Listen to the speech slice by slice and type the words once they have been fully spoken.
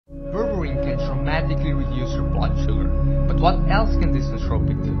berberine can dramatically reduce your blood sugar. But what else can this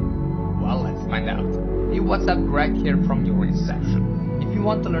nootropic do? Well, let's find out. Hey, what's up, Greg here from your section. If you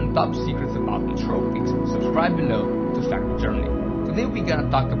want to learn top secrets about nootropics, subscribe below to start the journey. Today we're gonna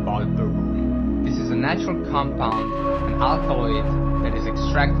talk about berberine. This is a natural compound, an alkaloid that is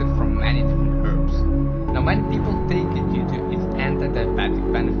extracted from many different herbs. Now, many people take it due to its anti-diabetic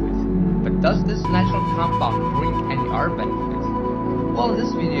benefits. But does this natural compound bring any other benefits? Well, in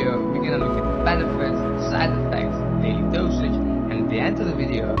this video, we're gonna look at the benefits, side effects, daily dosage, and at the end of the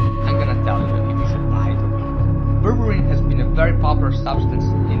video, I'm gonna tell you if you should buy it or not. Berberine has been a very popular substance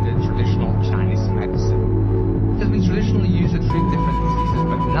in the traditional Chinese medicine. It has been traditionally used to treat different diseases,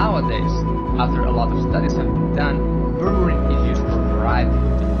 but nowadays, after a lot of studies have been done, berberine is used for a variety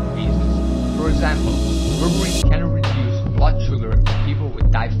of different reasons. For example, berberine can reduce blood sugar in people with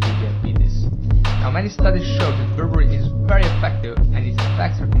type 2 diabetes. Now, many studies show that berberine is very effective and its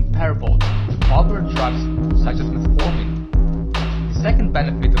effects are comparable to popular drugs such as metformin. The second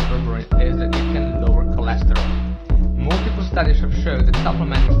benefit of berberine is that it can lower cholesterol. Multiple studies have shown that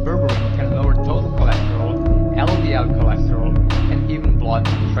supplementing berberine can lower total cholesterol, LDL cholesterol, and even blood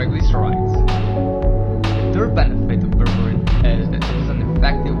triglycerides. The third benefit of berberine is that it is an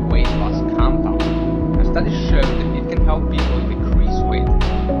effective weight loss compound. Now, studies show that it can help people decrease weight,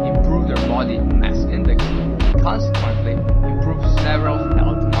 improve their body mass index, and consequently improve several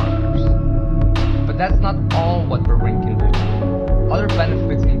health markers. But that's not all what berberine can do. Other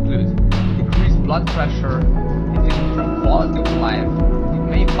benefits include decreased blood pressure, it can improve quality of life, it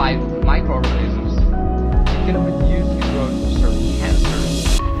may fight microorganisms, it can reduce the growth of certain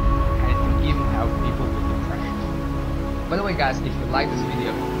cancers, and it can even help people with depression. By the way, guys, if you like this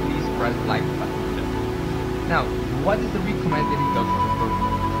video, please press the like button below. Now, what is the recommended dosage of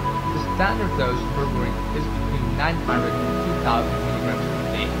berberine? The standard dose of berberine is between 900 and 2000 milligrams per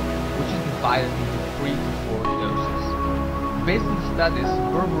day, which is divided into 3 to 4 doses. Based on the studies,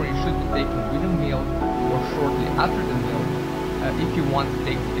 berberine should be taken with a meal or shortly after the meal if you want to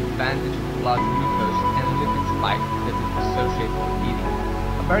take advantage of blood glucose and lipid spike that is associated with eating.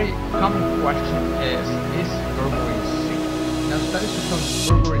 A very common question is berberine safe? Now, studies have shown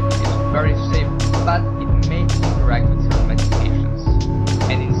that berberine is very safe, but it may interact with certain medications,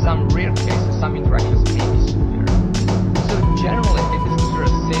 and in some rare cases, some interactions may be severe. So generally, it is considered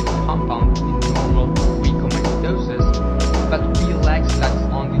a safe compound in normal recommended doses, but we lack studies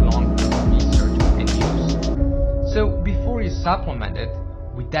on the long-term research and use. So before you supplement it,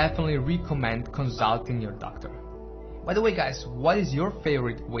 we definitely recommend consulting your doctor. By the way, guys, what is your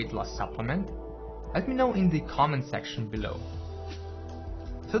favorite weight loss supplement? Let me know in the comment section below.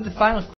 So the final